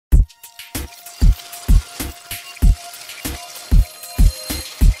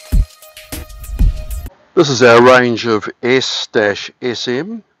This is our range of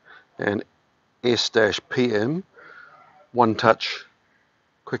S-SM and S-PM one-touch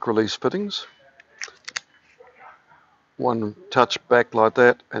quick release fittings. One touch back like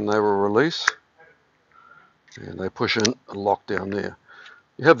that and they will release, and they push in and lock down there.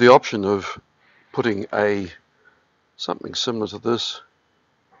 You have the option of putting something similar to this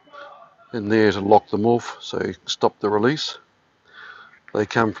in there to lock them off so you can stop the release. They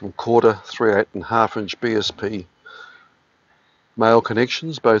come from quarter, 3/8.5 inch BSP male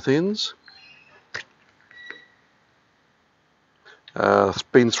connections, both ends. It's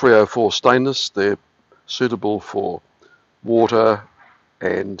been 304 stainless. They're suitable for water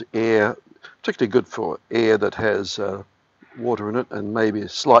and air, particularly good for air that has water in it and maybe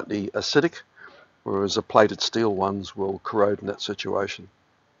slightly acidic, whereas the plated steel ones will corrode in that situation.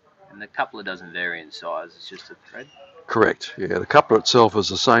 And the coupler doesn't vary in size, it's just a thread? Correct, yeah. The coupler itself is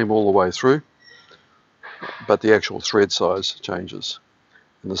the same all the way through, but the actual thread size changes.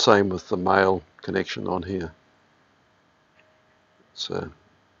 And the same with the male connection on here. So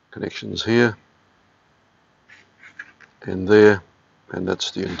connections here and there, and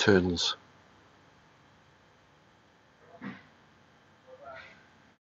that's the internals.